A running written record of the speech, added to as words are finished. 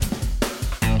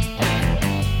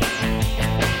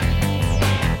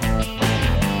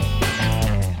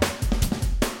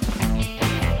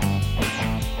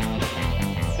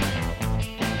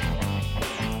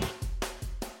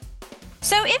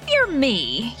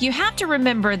me, you have to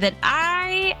remember that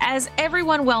I, as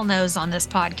everyone well knows on this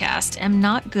podcast, am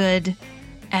not good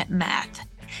at math.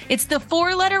 It's the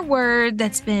four-letter word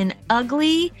that's been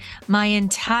ugly my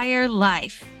entire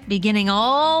life, beginning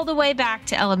all the way back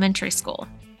to elementary school.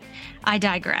 I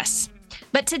digress.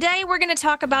 But today we're going to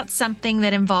talk about something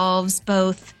that involves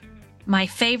both my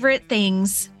favorite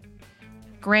things,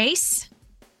 grace,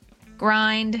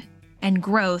 grind, and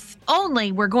growth.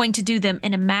 Only we're going to do them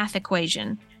in a math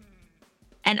equation.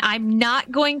 And I'm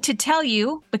not going to tell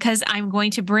you because I'm going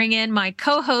to bring in my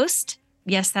co-host.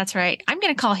 Yes, that's right. I'm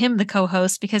going to call him the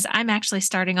co-host because I'm actually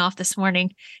starting off this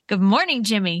morning. Good morning,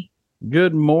 Jimmy.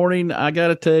 Good morning. I got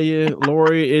to tell you,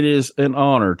 Lori, it is an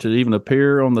honor to even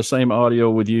appear on the same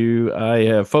audio with you. I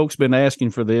have folks been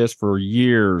asking for this for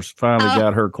years. Finally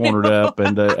got her cornered up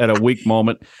and at a weak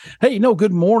moment. Hey,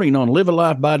 good morning on Live a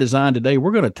Life by Design. Today,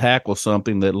 we're going to tackle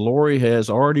something that Lori has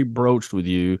already broached with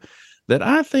you that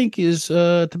I think is,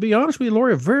 to be honest with you,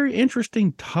 Lori, a very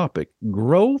interesting topic.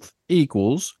 Growth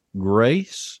equals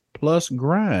grace plus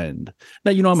grind.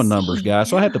 Now, I'm a numbers guy,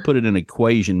 so I have to put it in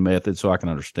equation method so I can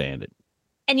understand it.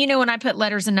 And when I put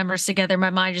letters and numbers together,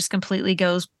 my mind just completely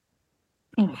goes.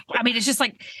 I mean, it's just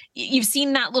like you've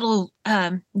seen that little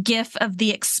GIF of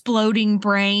the exploding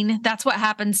brain. That's what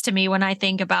happens to me when I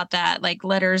think about that, like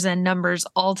letters and numbers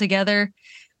all together.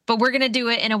 But we're going to do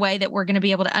it in a way that we're going to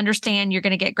be able to understand. You're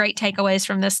going to get great takeaways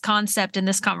from this concept and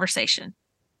this conversation.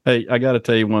 Hey, I got to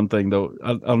tell you one thing, though.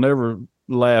 I'll never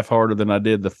laugh harder than I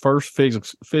did the first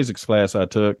physics class I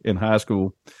took in high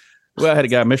school. Well, I had a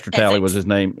guy, Mr. Talley was his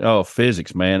name. Oh,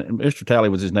 physics, man. Mr. Talley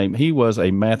was his name. He was a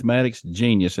mathematics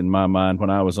genius in my mind when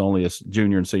I was only a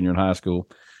junior and senior in high school.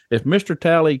 If Mr.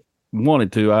 Talley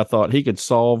wanted to, I thought he could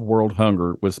solve world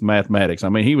hunger with mathematics. I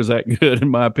mean, he was that good in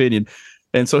my opinion.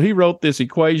 And so he wrote this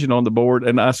equation on the board,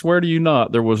 and I swear to you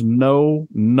not, there was no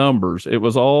numbers. It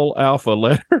was all alpha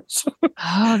letters.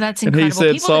 Oh, that's incredible. And he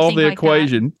said, People solve the like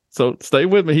equation. That. So stay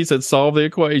with me. He said, solve the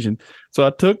equation. So I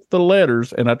took the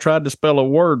letters and I tried to spell a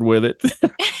word with it.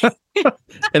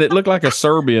 And it looked like a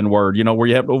Serbian word, where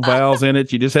you have no vowels in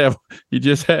it. You just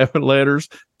have letters,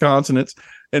 consonants.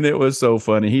 And it was so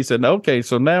funny. He said, okay,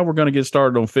 so now we're going to get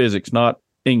started on physics, not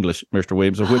English, Mr.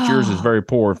 Williams, of which yours is very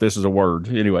poor if this is a word.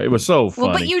 Anyway, it was so funny.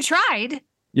 Well, but you tried.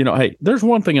 Hey, there's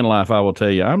one thing in life I will tell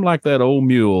you. I'm like that old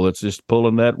mule that's just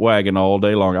pulling that wagon all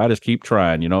day long. I just keep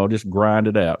trying, just grind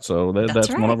it out. So that's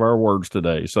right. One of our words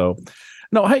today. So,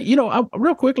 no, hey,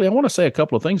 real quickly, I want to say a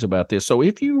couple of things about this. So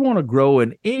if you want to grow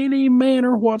in any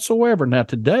manner whatsoever, now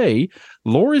today,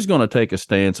 Lori's going to take a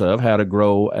stance of how to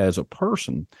grow as a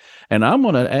person. And I'm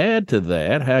going to add to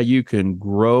that how you can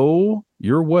grow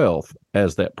your wealth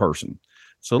as that person.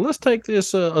 So let's take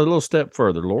this a little step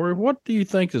further. Lori, what do you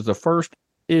think is the first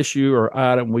issue or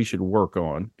item we should work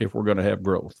on if we're going to have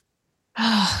growth?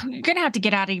 You're going to have to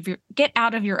get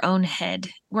out of your own head.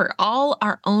 We're all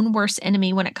our own worst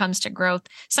enemy when it comes to growth.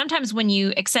 Sometimes when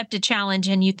you accept a challenge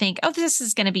and you think, oh, this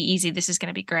is going to be easy, this is going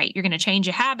to be great, you're going to change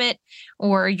a habit,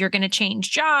 or you're going to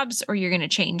change jobs, or you're going to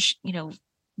change,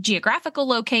 geographical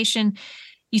location.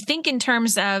 You think in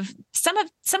terms of some of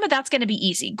that's going to be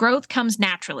easy. Growth comes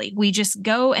naturally. We just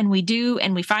go and we do,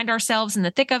 and we find ourselves in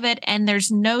the thick of it, and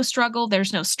there's no struggle,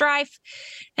 there's no strife.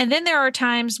 And then there are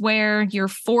times where you're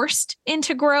forced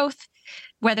into growth,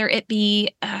 whether it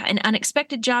be an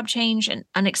unexpected job change, an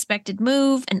unexpected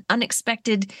move, an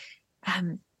unexpected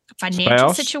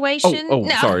financial situation. Oh,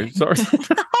 no. Sorry.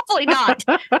 Hopefully not.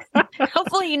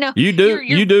 Hopefully,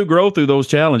 you do grow through those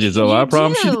challenges, though. I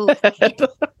promise you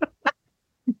that.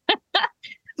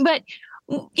 But,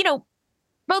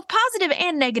 both positive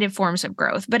and negative forms of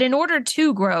growth. But in order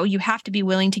to grow, you have to be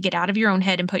willing to get out of your own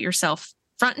head and put yourself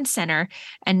front and center.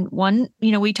 And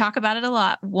we talk about it a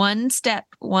lot, one step,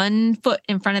 one foot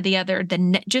in front of the other,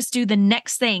 just do the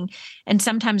next thing. And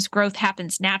sometimes growth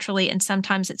happens naturally and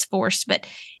sometimes it's forced, but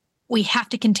we have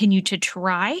to continue to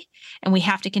try, and we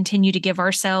have to continue to give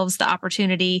ourselves the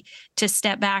opportunity to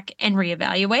step back and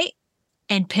reevaluate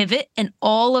and pivot and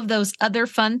all of those other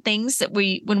fun things that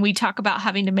when we talk about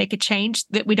having to make a change,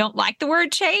 that we don't like the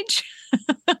word change,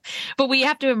 but we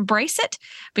have to embrace it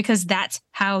because that's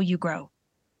how you grow.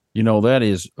 That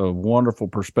is a wonderful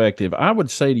perspective. I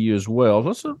would say to you as well,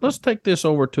 let's take this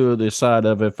over to the side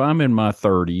of if I'm in my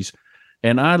 30s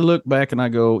and I look back and I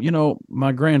go,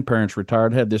 my grandparents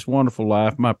retired, had this wonderful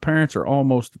life. My parents are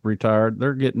almost retired.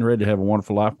 They're getting ready to have a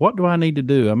wonderful life. What do I need to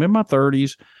do? I'm in my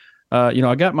 30s.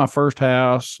 I got my first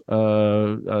house.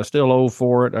 I still owe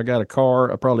for it. I got a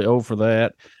car. I probably owe for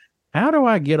that. How do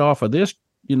I get off of this,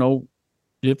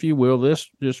 if you will, this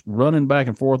just running back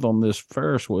and forth on this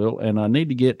Ferris wheel, and I need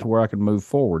to get to where I can move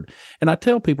forward. And I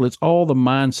tell people it's all the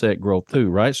mindset growth too,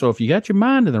 right? So if you got your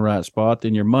mind in the right spot,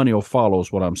 then your money will follow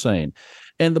is what I'm saying.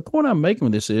 And the point I'm making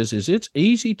with this is it's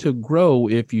easy to grow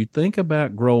if you think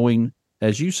about growing,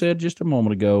 as you said just a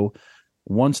moment ago,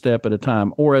 one step at a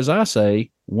time, or as I say,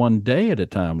 one day at a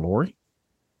time, Lori.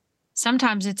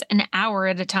 Sometimes it's an hour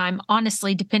at a time,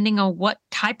 honestly, depending on what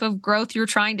type of growth you're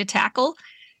trying to tackle.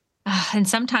 And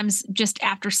sometimes just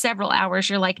after several hours,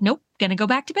 you're like, nope, going to go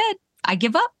back to bed. I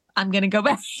give up. I'm going to go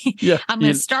back. Yeah, I'm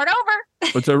going to start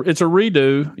over. It's a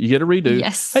redo. You get a redo.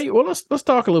 Yes. Hey, well, let's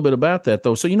talk a little bit about that,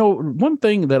 though. So, one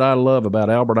thing that I love about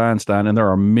Albert Einstein, and there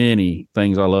are many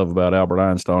things I love about Albert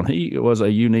Einstein, he was a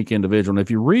unique individual. And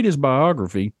if you read his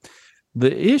biography,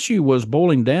 the issue was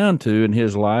boiling down to in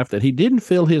his life that he didn't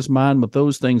fill his mind with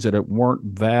those things that weren't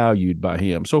valued by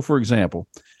him. So, for example,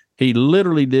 he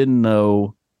literally didn't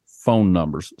know phone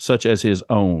numbers, such as his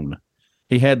own.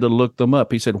 He had to look them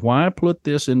up. He said, why put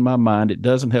this in my mind? It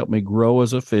doesn't help me grow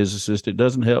as a physicist. It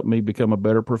doesn't help me become a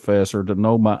better professor to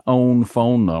know my own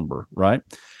phone number, right?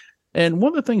 And one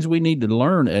of the things we need to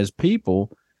learn as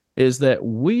people is that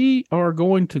we are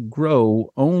going to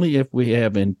grow only if we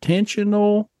have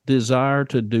intentional desire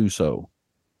to do so.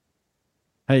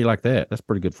 How you like that? That's a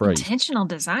pretty good phrase. Intentional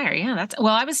desire. Yeah,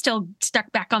 well, I was still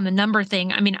stuck back on the number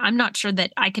thing. I mean, I'm not sure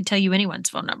that I could tell you anyone's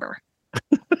phone number.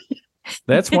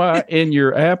 That's why in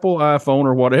your Apple iPhone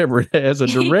or whatever, it has a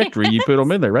directory. You put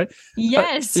them in there, right?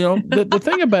 Yes. The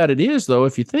thing about it is, though,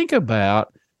 if you think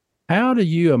about how do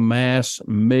you amass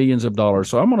millions of dollars?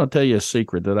 So I'm going to tell you a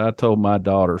secret that I told my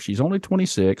daughter. She's only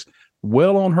 26.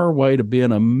 Well on her way to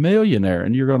being a millionaire.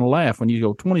 And you're going to laugh when you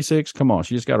go 26. Come on.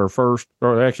 She just got her first,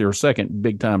 or actually her second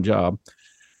big time job.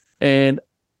 And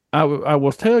I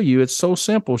will tell you, it's so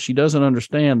simple. She doesn't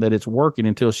understand that it's working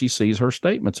until she sees her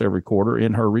statements every quarter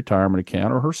in her retirement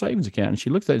account or her savings account. And she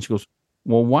looks at it and she goes,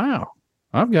 well, wow,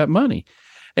 I've got money.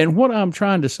 And what I'm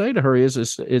trying to say to her is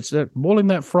it's that boiling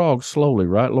that frog slowly,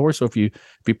 right, Lori? So if you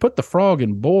put the frog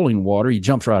in boiling water, he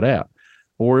jumps right out.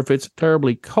 Or if it's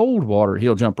terribly cold water,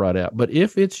 he'll jump right out. But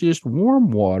if it's just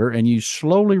warm water and you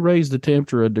slowly raise the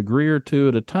temperature a degree or two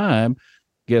at a time,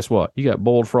 guess what? You got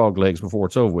boiled frog legs before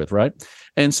it's over with, right?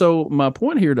 And so my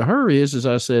point here to her is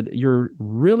I said, you're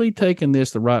really taking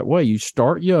this the right way. You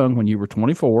start young when you were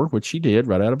 24, which she did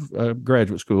right out of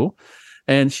graduate school.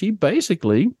 And she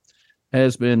basically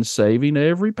has been saving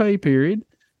every pay period.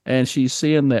 And she's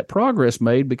seeing that progress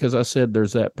made because I said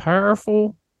there's that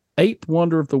powerful eighth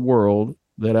wonder of the world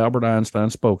that Albert Einstein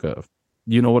spoke of.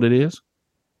 You know what it is?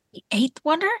 The eighth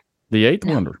wonder? The eighth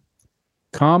wonder.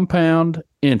 Compound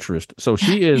interest. So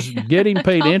she is getting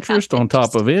paid interest on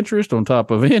top of interest on top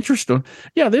of interest.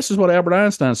 This is what Albert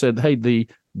Einstein said. Hey, the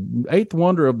eighth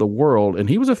wonder of the world, and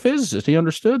he was a physicist, he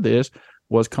understood this,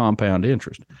 was compound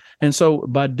interest. And so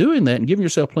by doing that and giving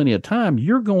yourself plenty of time,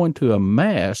 you're going to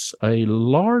amass a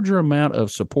larger amount of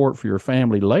support for your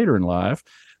family later in life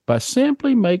by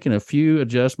simply making a few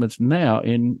adjustments now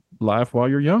in life while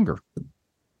you're younger.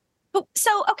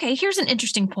 So, okay, here's an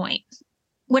interesting point.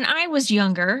 When I was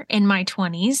younger, in my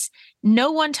 20s,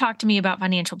 no one talked to me about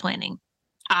financial planning.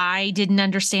 I didn't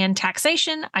understand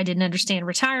taxation. I didn't understand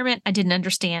retirement. I didn't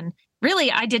understand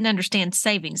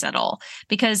savings at all.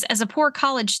 Because as a poor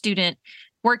college student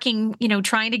working,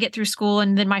 trying to get through school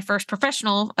and then my first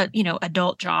professional,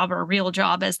 adult job or real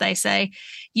job, as they say,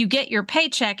 you get your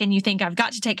paycheck and you think, I've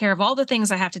got to take care of all the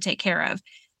things I have to take care of.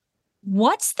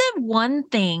 What's the one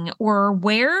thing, or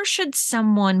where should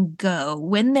someone go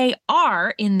when they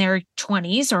are in their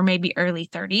 20s or maybe early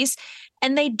 30s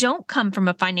and they don't come from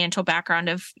a financial background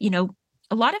of,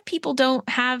 a lot of people don't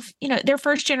have, their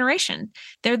first generation.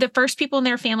 They're the first people in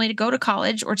their family to go to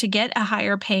college or to get a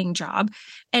higher paying job.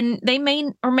 And they may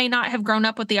or may not have grown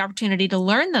up with the opportunity to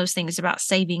learn those things about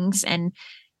savings. And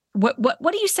what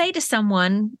do you say to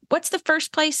someone? What's the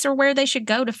first place or where they should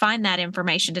go to find that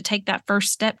information, to take that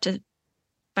first step to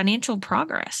financial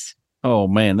progress? Oh,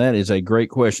 man, that is a great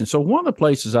question. So one of the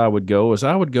places I would go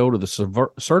to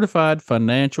the Certified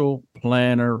Financial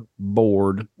Planner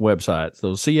Board website,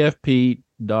 so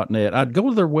CFP.net. I'd go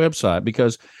to their website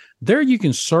because there you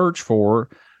can search for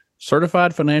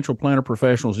certified financial planner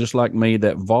professionals just like me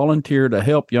that volunteer to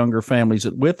help younger families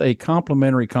with a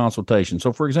complimentary consultation.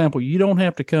 So, for example, you don't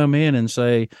have to come in and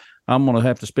say, I'm going to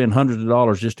have to spend hundreds of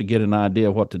dollars just to get an idea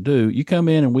of what to do. You come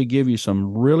in and we give you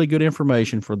some really good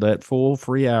information for that full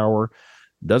free hour.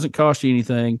 Doesn't cost you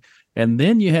anything. And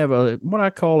then you have what I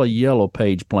call a yellow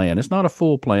page plan. It's not a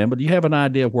full plan, but you have an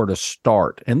idea of where to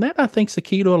start. And that, I think, is the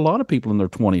key to a lot of people in their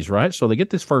 20s, right? So they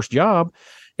get this first job.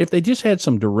 If they just had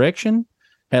some direction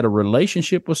had a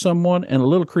relationship with someone, and a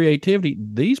little creativity,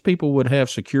 these people would have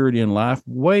security in life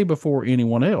way before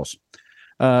anyone else.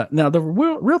 Now, the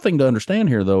real thing to understand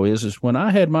here, though, is when I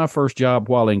had my first job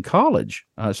while in college,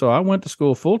 so I went to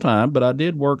school full-time, but I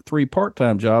did work 3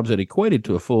 part-time jobs that equated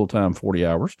to a full-time 40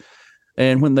 hours.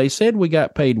 And when they said we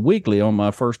got paid weekly on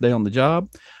my first day on the job,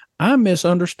 I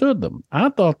misunderstood them. I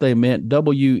thought they meant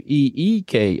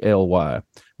WEEKLY.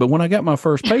 But when I got my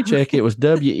first paycheck, it was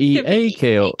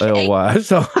WEAKLY.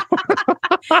 So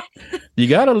you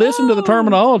got to listen to the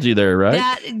terminology there, right?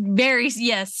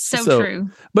 Yes, so true.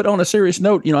 But on a serious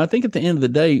note, I think at the end of the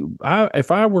day,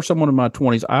 if I were someone in my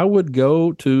 20s, I would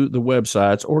go to the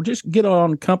websites or just get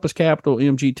on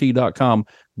compasscapitalmgt.com.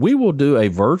 We will do a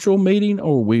virtual meeting,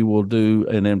 or we will do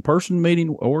an in-person meeting,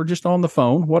 or just on the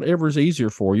phone, whatever is easier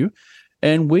for you.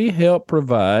 And we help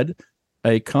provide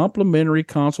a complimentary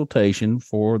consultation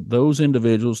for those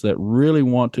individuals that really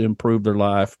want to improve their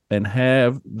life and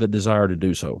have the desire to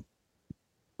do so.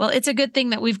 Well, it's a good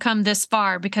thing that we've come this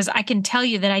far, because I can tell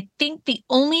you that I think the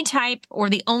only type or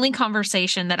the only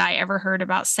conversation that I ever heard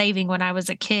about saving when I was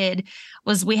a kid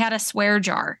was we had a swear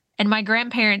jar. And my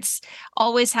grandparents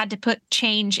always had to put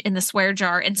change in the swear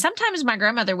jar. And sometimes my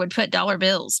grandmother would put dollar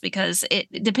bills, because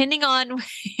depending on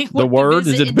the word,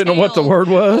 does it depend on what the word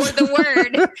was? Or the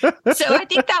word. So I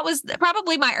think that was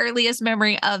probably my earliest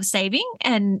memory of saving.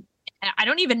 And I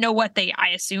don't even know I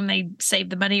assume they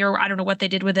saved the money, or I don't know what they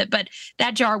did with it, but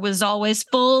that jar was always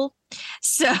full.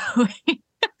 So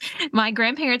my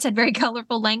grandparents had very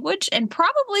colorful language and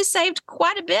probably saved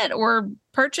quite a bit, or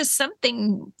purchased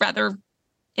something rather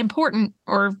important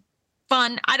or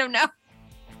fun. I don't know.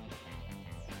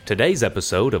 Today's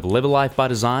episode of Live a Life by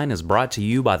Design is brought to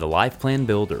you by the Life Plan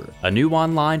Builder, a new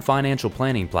online financial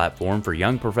planning platform for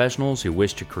young professionals who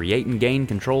wish to create and gain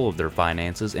control of their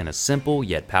finances in a simple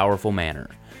yet powerful manner.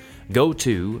 Go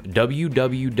to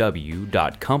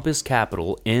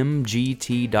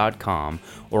www.compasscapitalmgt.com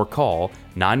or call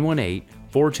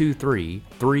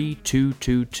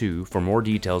 918-423-3222 for more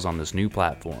details on this new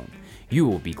platform. You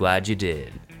will be glad you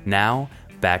did. Now,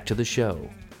 back to the show.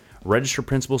 Registered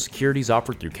Principal Securities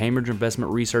offered through Cambridge Investment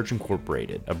Research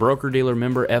Incorporated, a broker-dealer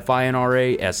member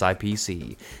FINRA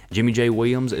SIPC. Jimmy J.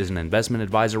 Williams is an investment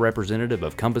advisor representative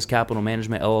of Compass Capital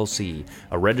Management LLC,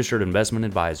 a registered investment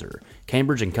advisor.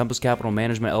 Cambridge and Compass Capital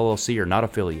Management LLC are not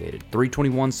affiliated.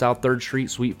 321 South 3rd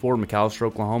Street, Suite 4, McAlester,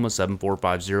 Oklahoma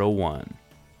 74501.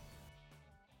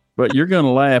 But you're going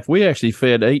to laugh. We actually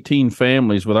fed 18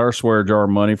 families with our swear jar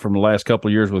money from the last couple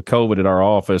of years with COVID at our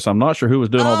office. I'm not sure who was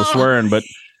doing all the swearing, but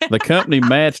the company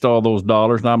matched all those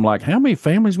dollars. And I'm like, how many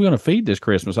families are we going to feed this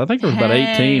Christmas? I think there was about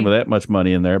 18 with that much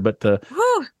money in there. But,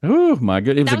 oh, my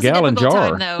goodness. It was a gallon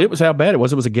jar. It was how bad it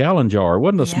was. It was a gallon jar. It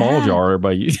wasn't a small jar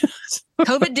everybody used.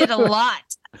 COVID did a lot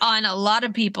on a lot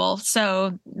of people.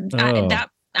 So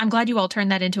I'm glad you all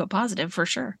turned that into a positive for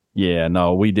sure. Yeah,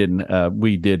 no, we didn't.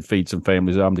 We did feed some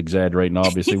families. I'm exaggerating,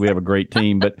 obviously. We have a great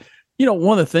team. But,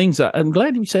 one of the things, I'm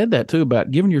glad you said that, too,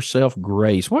 about giving yourself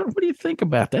grace. What do you think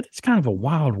about that? It's kind of a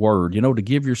wild word, to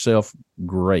give yourself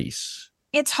grace.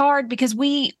 It's hard because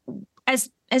we, as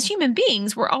human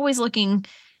beings, we're always looking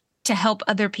to help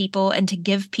other people and to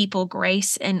give people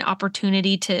grace and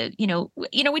opportunity to,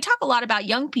 we talk a lot about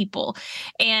young people,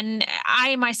 and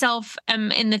I myself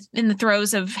am in the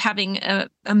throes of having a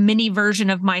mini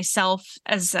version of myself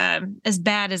as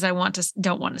bad as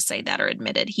don't want to say that or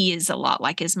admit it. He is a lot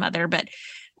like his mother, but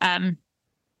a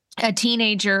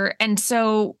teenager. And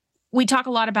so we talk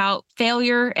a lot about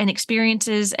failure and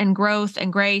experiences and growth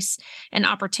and grace and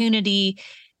opportunity.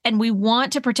 And we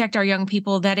want to protect our young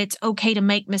people, that it's okay to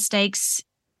make mistakes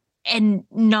and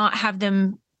not have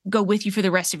them go with you for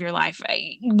the rest of your life.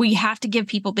 We have to give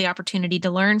people the opportunity to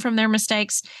learn from their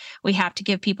mistakes. We have to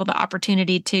give people the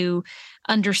opportunity to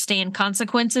understand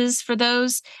consequences for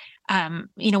those.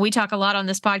 We talk a lot on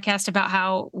this podcast about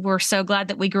how we're so glad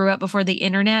that we grew up before the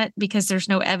internet, because there's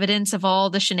no evidence of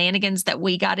all the shenanigans that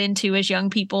we got into as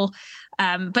young people.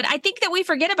 But I think that we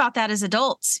forget about that as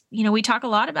adults. We talk a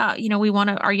lot about, we want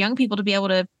our young people to be able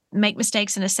to make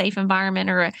mistakes in a safe environment,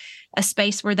 or a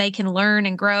space where they can learn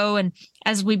and grow. And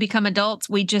as we become adults,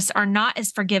 we just are not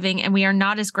as forgiving, and we are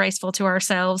not as graceful to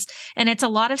ourselves. And it's a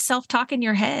lot of self-talk in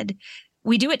your head.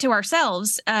 We do it to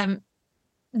ourselves.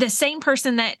 The same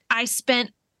person that I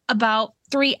spent about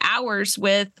 3 hours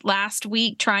with last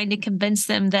week trying to convince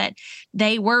them that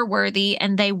they were worthy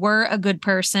and they were a good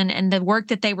person and the work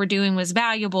that they were doing was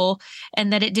valuable,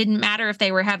 and that it didn't matter if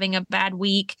they were having a bad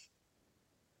week.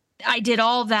 I did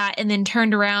all that and then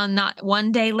turned around not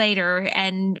one day later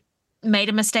and made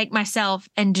a mistake myself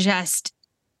and just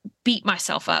beat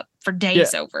myself up for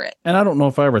days over it. And I don't know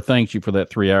if I ever thanked you for that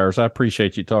 3 hours. I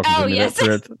appreciate you talking to me. Yes.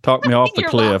 Talk me off the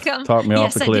cliff. Welcome. Talk me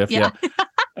off the cliff. Yeah.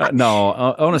 No,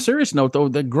 on a serious note, though,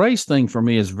 the grace thing for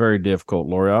me is very difficult,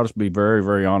 Lori. I'll just be very,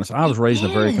 very honest. I was raised in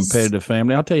a very competitive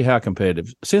family. I'll tell you how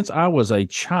competitive. Since I was a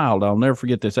child, I'll never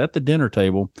forget this. At the dinner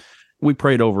table, we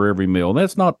prayed over every meal.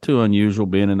 That's not too unusual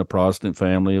being in a Protestant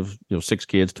family of 6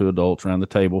 kids, 2 adults around the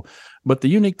table. But the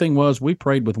unique thing was we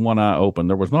prayed with one eye open.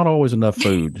 There was not always enough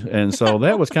food. And so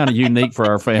that was kind of unique for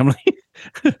our family.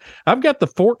 I've got the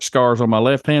fork scars on my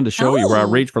left hand to show you where I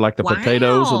reached for like the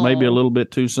potatoes, maybe a little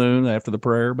bit too soon after the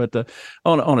prayer. But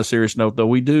on a serious note, though,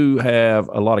 we do have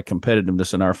a lot of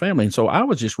competitiveness in our family. And so I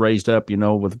was just raised up,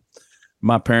 with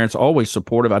my parents always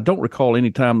supportive. I don't recall any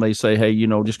time they say, hey,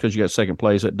 just because you got second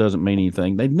place, that doesn't mean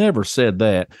anything. They never said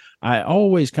that. I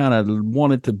always kind of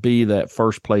wanted to be that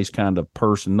first place kind of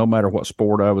person, no matter what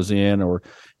sport I was in, or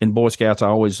in Boy Scouts, I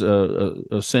always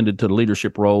ascended to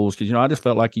leadership roles because, I just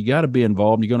felt like you got to be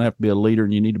involved. You're going to have to be a leader,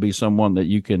 and you need to be someone that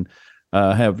you can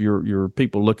have your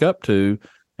people look up to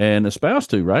and espouse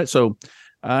to, right? So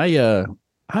I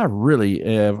really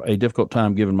have a difficult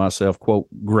time giving myself, quote,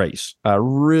 grace. I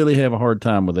really have a hard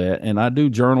time with that. And I do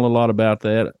journal a lot about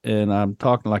that. And I'm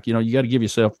talking like, you got to give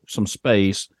yourself some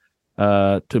space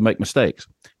to make mistakes.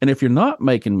 And if you're not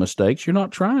making mistakes, you're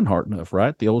not trying hard enough,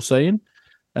 right? The old saying.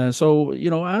 And so,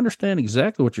 I understand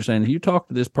exactly what you're saying. If you talk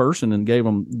to this person and gave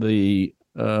them the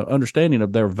understanding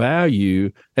of their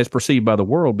value as perceived by the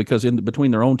world, because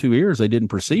between their own 2 ears, they didn't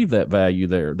perceive that value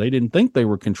there. They didn't think they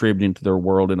were contributing to their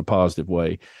world in a positive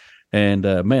way. And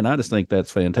man, I just think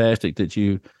that's fantastic that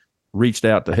you reached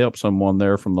out to help someone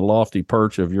there from the lofty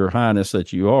perch of your highness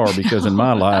that you are, because in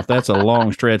my life, that's a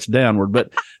long stretch downward.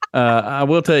 But I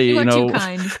will tell you, too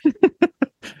kind.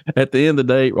 At the end of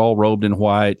the day, all robed in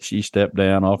white, she stepped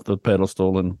down off the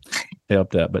pedestal and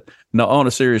helped out. But no, on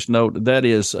a serious note, that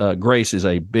is grace is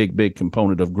a big, big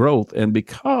component of growth. And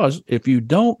because if you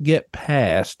don't get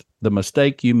past the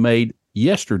mistake you made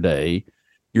yesterday,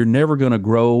 you're never going to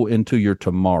grow into your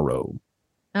tomorrow.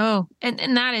 Oh,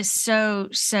 and that is so,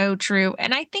 so true.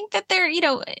 And I think that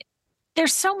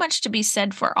there's so much to be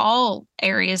said for all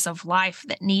areas of life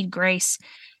that need grace.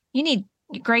 You need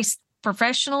grace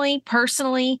professionally,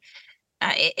 personally.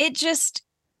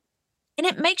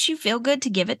 It makes you feel good to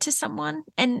give it to someone.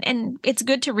 And it's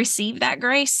good to receive that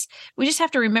grace. We just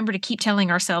have to remember to keep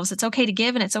telling ourselves it's okay to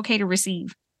give and it's okay to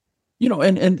receive.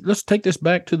 And let's take this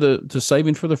back to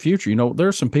saving for the future.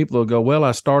 There's some people who go, well,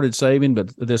 I started saving,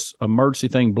 but this emergency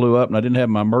thing blew up and I didn't have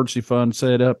my emergency fund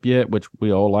set up yet, which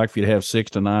we all like for you to have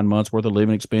 6 to 9 months worth of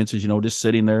living expenses, just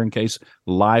sitting there in case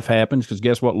life happens. Because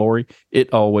guess what, Lori?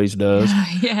 It always does.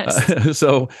 Yes.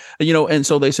 So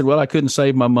they said, well, I couldn't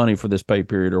save my money for this pay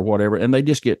period or whatever. And they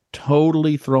just get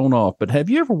totally thrown off. But have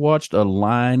you ever watched a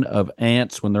line of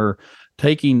ants when they're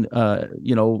taking,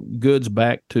 goods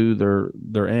back to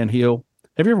their anthill?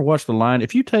 Have you ever watched the line?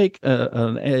 If you take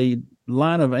a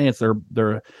line of ants,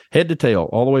 they're head to tail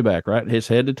all the way back, right? It's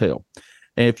head to tail.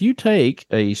 And if you take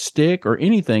a stick or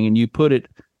anything and you put it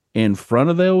in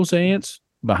front of those ants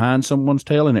behind someone's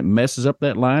tail and it messes up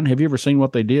that line, have you ever seen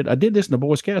what they did? I did this in the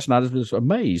Boy Scouts and I was just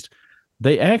amazed.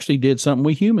 They actually did something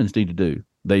we humans need to do.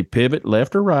 They pivot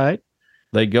left or right.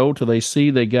 They go till they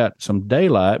see they got some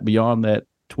daylight beyond that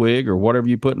twig or whatever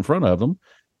you put in front of them,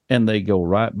 and they go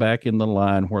right back in the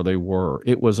line where they were.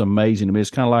 It was amazing to me. It's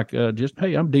kind of like just,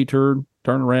 hey, I'm detoured,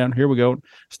 turn around, here we go,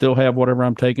 still have whatever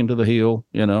I'm taking to the hill,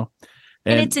 And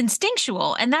it's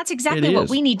instinctual, and that's exactly what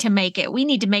we need to make it. We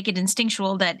need to make it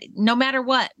instinctual that no matter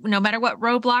what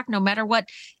roadblock, no matter what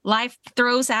life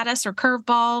throws at us or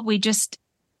curveball, we just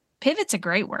pivot's a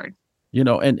great word.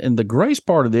 And the grace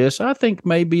part of this, I think,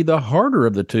 may be the harder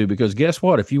of the two, because guess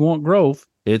what? If you want growth,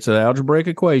 it's an algebraic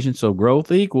equation. So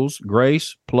growth equals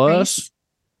grace plus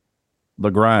the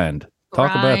grind.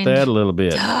 Talk about that a little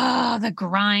bit. Oh, the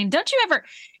grind. Don't you ever,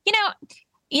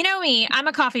 me, I'm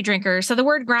a coffee drinker. So the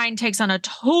word grind takes on a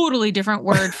totally different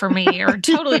word for me or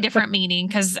totally different meaning.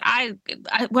 Cause I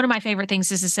one of my favorite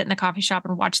things is to sit in the coffee shop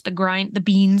and watch the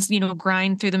beans,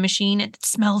 grind through the machine. It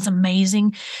smells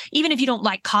amazing. Even if you don't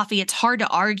like coffee, it's hard to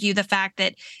argue the fact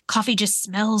that coffee just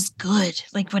smells good.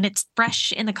 Like when it's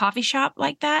fresh in the coffee shop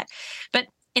like that. But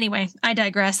anyway, I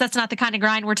digress. That's not the kind of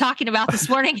grind we're talking about this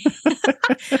morning.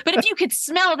 But if you could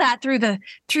smell that through the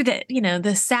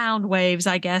the sound waves,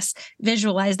 I guess,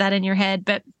 visualize that in your head.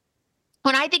 But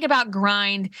when I think about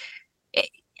grind,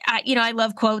 I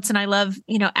love quotes and I love,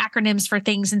 acronyms for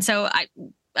things. And so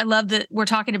I love that we're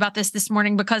talking about this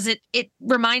morning because it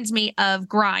reminds me of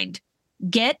grind.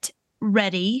 Get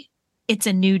ready. It's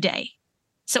a new day.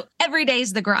 So every day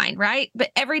is the grind, right? But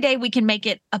every day we can make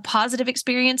it a positive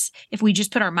experience if we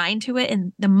just put our mind to it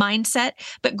and the mindset.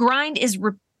 But grind is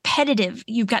repetitive.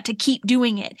 You've got to keep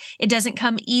doing it. It doesn't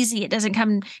come easy. It doesn't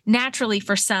come naturally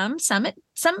for some. Some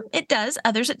it does,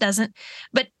 others it doesn't.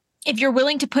 But if you're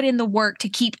willing to put in the work to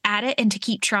keep at it and to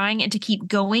keep trying and to keep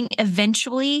going,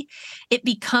 eventually it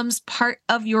becomes part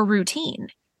of your routine.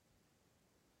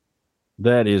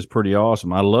 That is pretty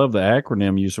awesome. I love the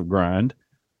acronym use of grind.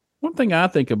 One thing I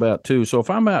think about too, so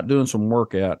if I'm out doing some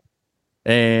workout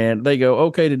and they go,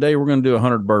 okay, today we're going to do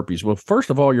 100 burpees. Well, first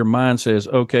of all, your mind says,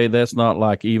 okay, that's not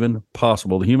like even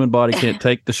possible. The human body can't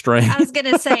take the strain. I was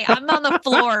going to say, I'm on the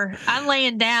floor. I'm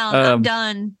laying down. I'm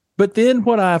done. But then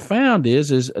what I found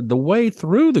is the way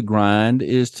through the grind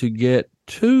is to get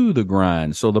to the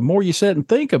grind. So the more you sit and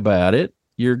think about it,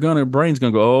 brain's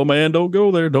going to go, oh man, don't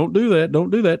go there. Don't do that. Don't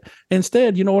do that.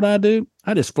 Instead, you know what I do?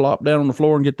 I just flop down on the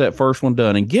floor and get that first one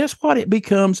done. And guess what? It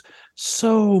becomes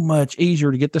so much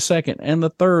easier to get the second and the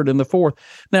third and the fourth.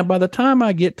 Now, by the time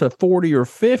I get to 40 or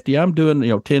 50, I'm doing,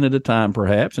 10 at a time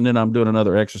perhaps. And then I'm doing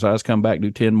another exercise, come back,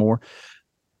 do 10 more.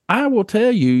 I will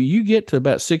tell you, you get to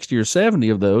about 60 or 70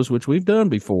 of those, which we've done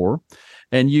before,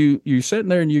 and you're sitting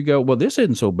there and you go, well, this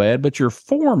isn't so bad, but your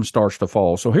form starts to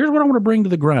fall. So here's what I want to bring to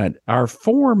the grind. Our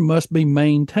form must be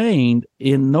maintained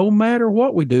in no matter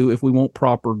what we do if we want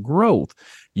proper growth.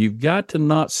 You've got to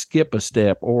not skip a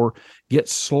step or get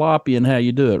sloppy in how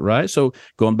you do it, right? So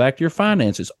going back to your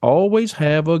finances, always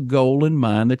have a goal in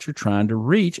mind that you're trying to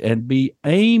reach and be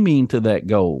aiming to that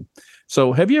goal.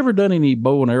 So have you ever done any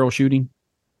bow and arrow shooting?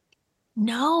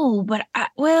 No, but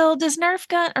does Nerf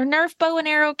gun or Nerf bow and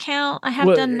arrow count? I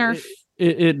have done Nerf.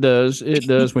 It does. It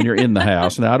does when you're in the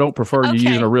house. Now, I don't prefer you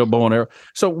using a real bow and arrow.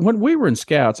 So when we were in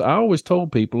Scouts, I always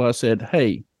told people, I said,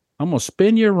 hey, I'm going to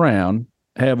spin you around,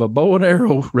 have a bow and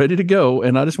arrow ready to go,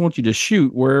 and I just want you to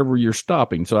shoot wherever you're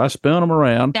stopping. So I spun them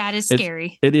around. That is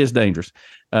scary. It is dangerous.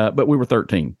 But we were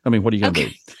 13. I mean, what are you going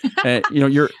to do?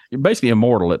 You're basically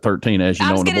immortal at 13, as you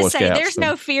know, in the Boy Scouts. There's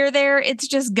no fear there. It's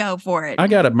just go for it. I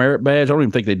got a merit badge. I don't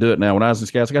even think they do it now. When I was in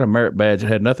Scouts, I got a merit badge that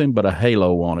had nothing but a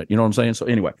halo on it. You know what I'm saying? So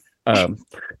anyway,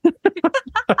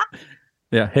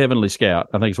 yeah, Heavenly Scout,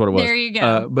 I think is what it was. There you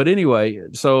go. But anyway,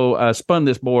 so I spun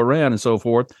this boy around and so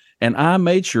forth, and I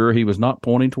made sure he was not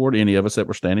pointing toward any of us that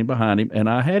were standing behind him, and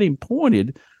I had him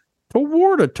pointed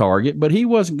toward a target, but he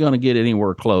wasn't going to get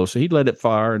anywhere close. So he let it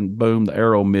fire, and boom, the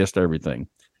arrow missed everything.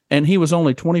 And he was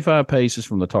only 25 paces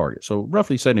from the target, so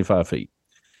roughly 75 feet.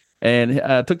 And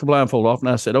I took the blindfold off, and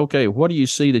I said, okay, what do you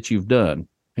see that you've done?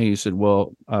 He said,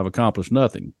 well, I've accomplished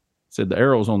nothing. I said, the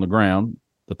arrow's on the ground.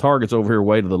 The target's over here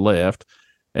way to the left,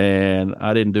 and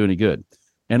I didn't do any good.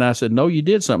 And I said, no, you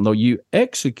did something, though. You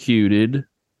executed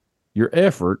your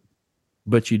effort,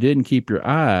 but you didn't keep your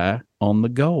eye on the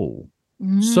goal.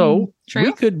 So true.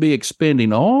 We could be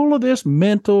expending all of this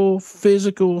mental,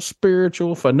 physical,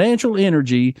 spiritual, financial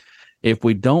energy if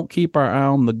we don't keep our eye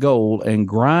on the goal and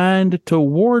grind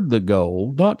toward the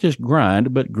goal, not just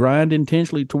grind, but grind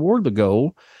intentionally toward the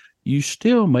goal. You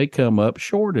still may come up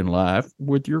short in life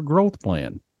with your growth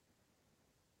plan.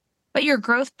 But your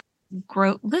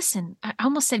listen, I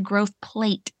almost said growth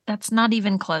plate. That's not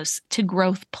even close to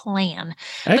growth plan.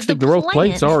 Actually, the growth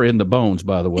plates are in the bones,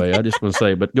 by the way. I just want to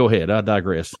say, but go ahead. I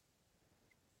digress.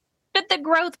 But the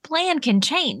growth plan can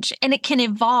change and it can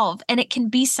evolve, and it can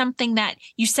be something that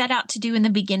you set out to do in the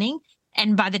beginning.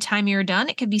 And by the time you're done,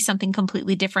 it could be something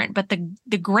completely different. But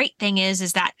the great thing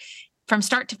is that from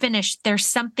start to finish, there's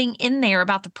something in there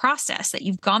about the process, that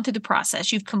you've gone through the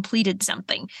process, you've completed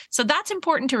something. So that's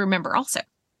important to remember also.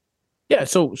 Yeah.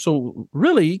 So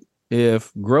really,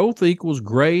 if growth equals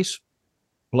grace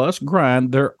plus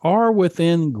grind, there are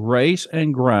within grace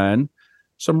and grind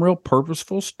some real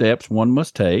purposeful steps one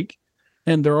must take.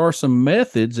 And there are some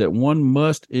methods that one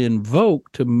must invoke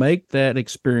to make that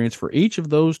experience for each of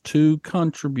those two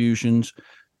contributions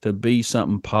to be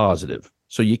something positive.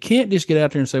 So you can't just get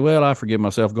out there and say, well, I forgive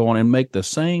myself, go on and make the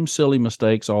same silly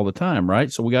mistakes all the time,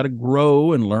 right? So we got to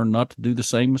grow and learn not to do the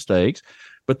same mistakes.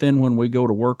 But then when we go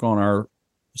to work on our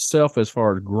self as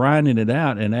far as grinding it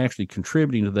out and actually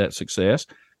contributing to that success,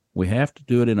 we have to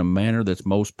do it in a manner that's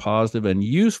most positive and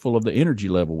useful of the energy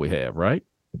level we have, right?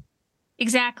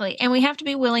 Exactly. And we have to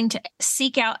be willing to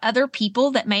seek out other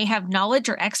people that may have knowledge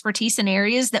or expertise in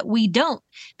areas that we don't,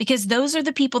 because those are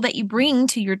the people that you bring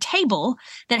to your table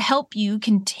that help you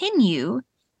continue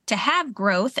to have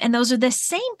growth. And those are the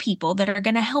same people that are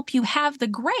going to help you have the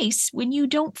grace when you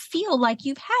don't feel like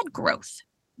you've had growth.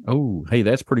 Oh, hey,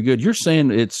 that's pretty good. You're saying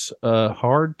it's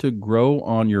hard to grow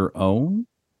on your own?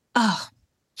 Oh,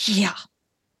 yeah.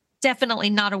 Definitely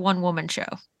not a one-woman show.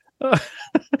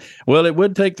 Well, it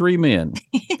would take 3 men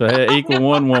to equal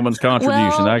one woman's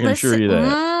contribution. I can assure you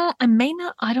that. I may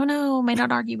not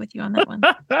argue with you on that one.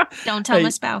 Don't tell my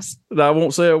spouse. I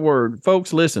won't say a word.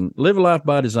 Folks, listen, Live a Life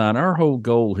by Design. Our whole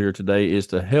goal here today is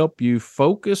to help you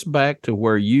focus back to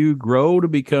where you grow to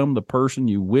become the person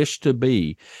you wish to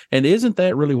be. And isn't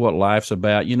that really what life's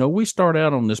about? You know, we start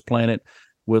out on this planet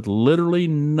with literally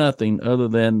nothing other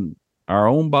than our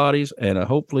own bodies and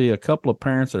hopefully a couple of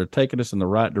parents that are taking us in the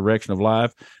right direction of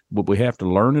life, but we have to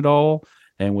learn it all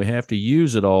and we have to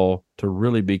use it all to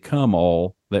really become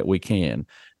all that we can.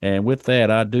 And with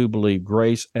that, I do believe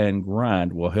grace and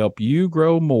grind will help you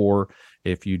grow more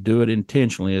if you do it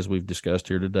intentionally, as we've discussed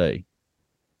here today.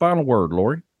 Final word,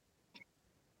 Lori.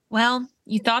 Well,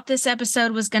 you thought this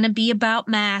episode was going to be about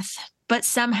math, but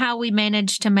somehow we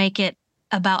managed to make it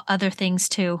about other things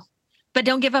too. But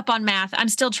don't give up on math. I'm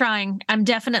still trying. I'm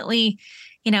definitely,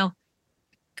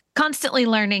 constantly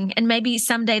learning. And maybe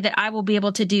someday that I will be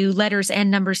able to do letters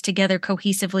and numbers together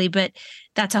cohesively, but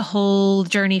that's a whole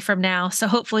journey from now. So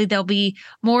hopefully there'll be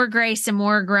more grace and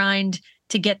more grind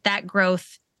to get that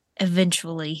growth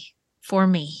eventually for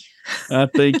me. I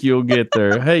think you'll get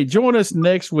there. Hey, join us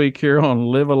next week here on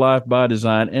Live a Life by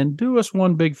Design and do us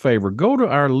one big favor. Go to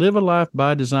our Live a Life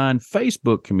by Design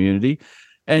Facebook community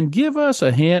and give us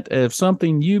a hint of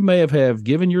something you may have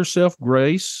given yourself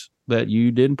grace that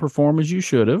you didn't perform as you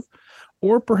should have,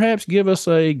 or perhaps give us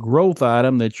a growth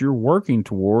item that you're working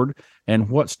toward and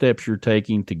what steps you're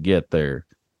taking to get there.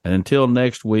 And until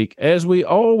next week, as we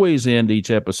always end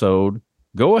each episode,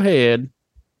 go ahead,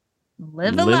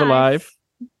 live a life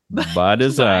by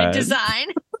design. By design.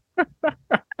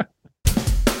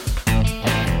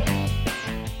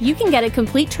 You can get a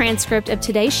complete transcript of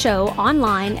today's show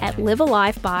online at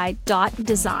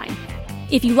livealifeby.design.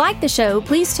 If you like the show,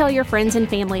 please tell your friends and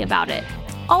family about it.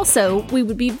 Also, we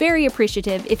would be very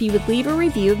appreciative if you would leave a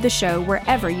review of the show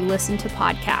wherever you listen to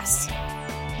podcasts.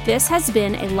 This has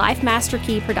been a Life Master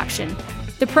Key production.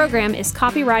 The program is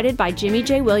copyrighted by Jimmy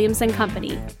J. Williams and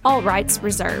Company. All rights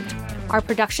reserved. Our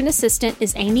production assistant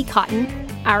is Amy Cotton.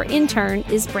 Our intern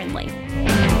is Brinley.